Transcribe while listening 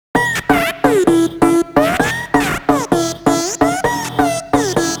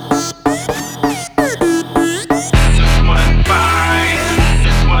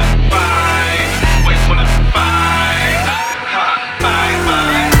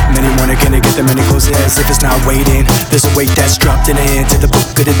minute, can it get them any closer? As if it's not waiting. There's a weight that's dropped in the hand to the book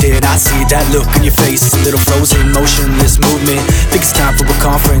of the dead. I see that look in your face, it's a little frozen, motionless movement. Think it's time for a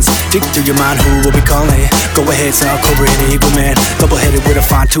conference. Think through your mind who will be calling. Go ahead, Sal Cobra and the Eagle Man. Double-headed with a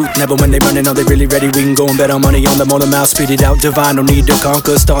fine tooth. Never when they running, are they really ready? We can go and bet our money on them, all the mouth, speed it out. Divine, don't need to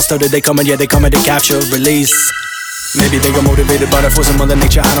conquer. Star-studded, they coming, yeah, they coming to capture, release. Maybe they got motivated by the force of Mother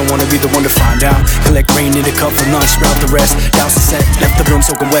Nature. I don't wanna be the one to find out. Collect rain in a cup for lunch, sprout the rest. Douse the set, left the room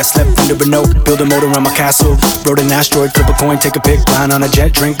soaking west. Left under a note, build a motor on my castle. Rode an asteroid, flip a coin, take a pick. Flying on a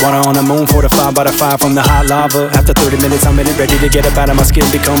jet, drink water on the moon. Fortified by the fire from the hot lava. After 30 minutes, I'm in it, ready to get up out of my skin.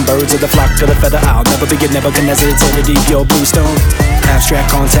 Become birds of the flock of the feather. I'll never be it, Nebuchadnezzar. It's in the deep, pure bluestone. Abstract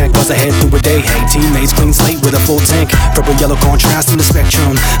contact, buzz ahead through a day. Hey, teammates, clean slate with a full tank. Purple, yellow contrast in the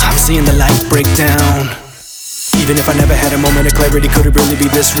spectrum. I'm seeing the light break down. Even if I never had a moment of clarity, could it really be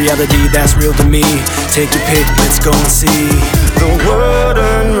this reality that's real to me? Take your pick, let's go and see. The world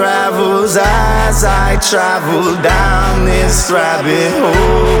unravels as I travel down this rabbit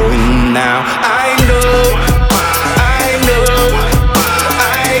hole. And now I know.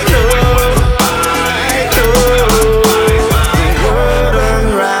 The world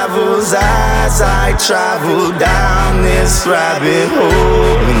unravels as I travel down this rabbit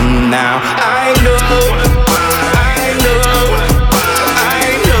hole. And now I know.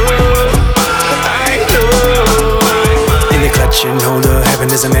 Holder, heaven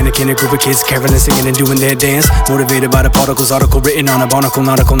is a mannequin, a group of kids caroling, singing and doing their dance. Motivated by the particles, article written on a barnacle,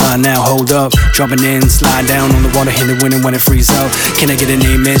 nautical line. Now hold up, jumping in, slide down on the water, hit the wind when it freezes out. Can I get an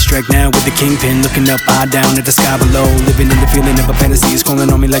amen? Strike now with the kingpin, looking up, eye down at the sky below. Living in the feeling of a fantasy, it's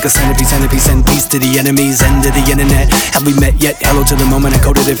crawling on me like a centipede, and peace to the enemies, end of the internet. Have we met yet? Hello to the moment I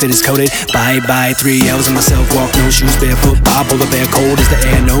coded, if it is coded. Bye, 3 L's in myself, walk, no shoes, barefoot, Bob, polar bear, cold as the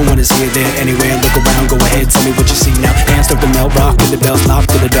air, no one is here, there, anywhere. Look around, go ahead, tell me what you see now. Hands stuck to melt, rock, and the bells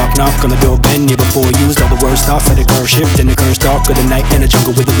locked to the dark, knock on the door, bend you before used all the words off at the curve, shift in the curse, dark of the night in the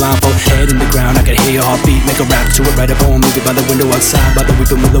jungle with the blindfold, head in the ground, I can hear your heartbeat, make a rap to it, write a poem, leave it by the window outside, by the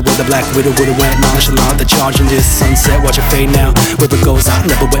weeping willow with the black widow with a wet nonchalant, the charge in this sunset, watch it fade now, where it goes, I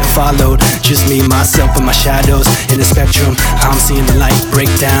never went and followed, just me, myself, and my shadows, in the spectrum, I'm seeing the light break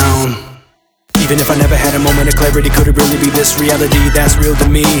down. Even if I never had a moment of clarity, could it really be this reality that's real to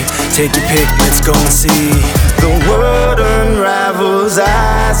me? Take your pick, let's go and see. The world unravels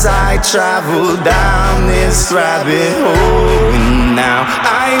as I travel down this rabbit hole. And now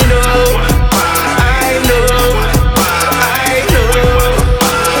I know.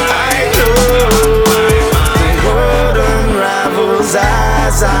 The world unravels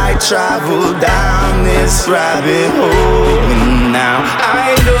as I travel down this rabbit hole. And now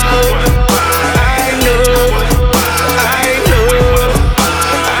I know.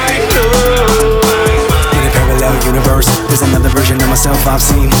 Universe, there's another version of myself I've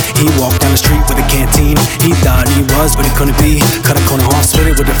seen. He walked down the street with a canteen. He thought he was, but he couldn't be. Cut a corner off,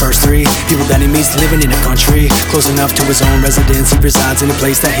 split it with the first 3 people that he meets living in a country close enough to his own residence. He resides in a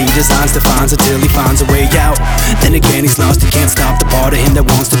place that he designs, defines until he finds a way out. Then again he's lost, he can't stop the part of him that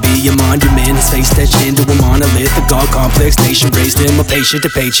wants to be a monument. His face etched into a monolith. The God complex nation raised him a patient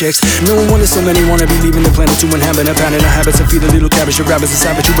to paychecks. No one wanted, so many wanna be leaving the planet to inhabit a pattern of habits and feed a little cabbage. Your rabbits a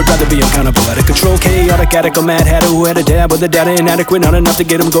savage, you would rather be uncountable, out of control, chaotic, addict, or mad hatter who had a dab, but the data inadequate, not enough to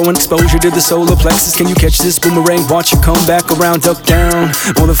get him going. Exposure to the solar plexus. Can you catch this boomerang? Watch it come back around, duck down.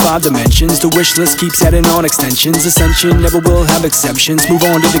 More than 5 dimensions. The wish list keeps adding on extensions. Ascension never will have exceptions. Move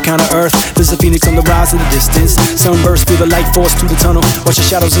on to the counter earth. There's a phoenix on the rise in the distance. Sunburst, feel the light force through the tunnel. Watch the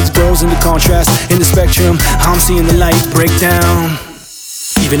shadows as it grows in the contrast. In the spectrum, I'm seeing the light break down.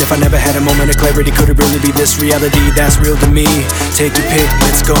 Even if I never had a moment of clarity, could it really be this reality that's real to me? Take your pick,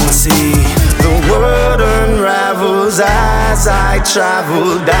 let's go and see. The world unravels as I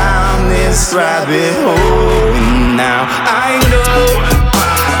travel down this rabbit hole. And now I know.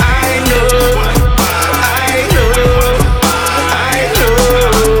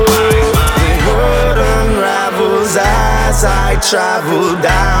 The world unravels as I travel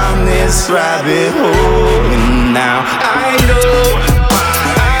down this rabbit hole. And now I know.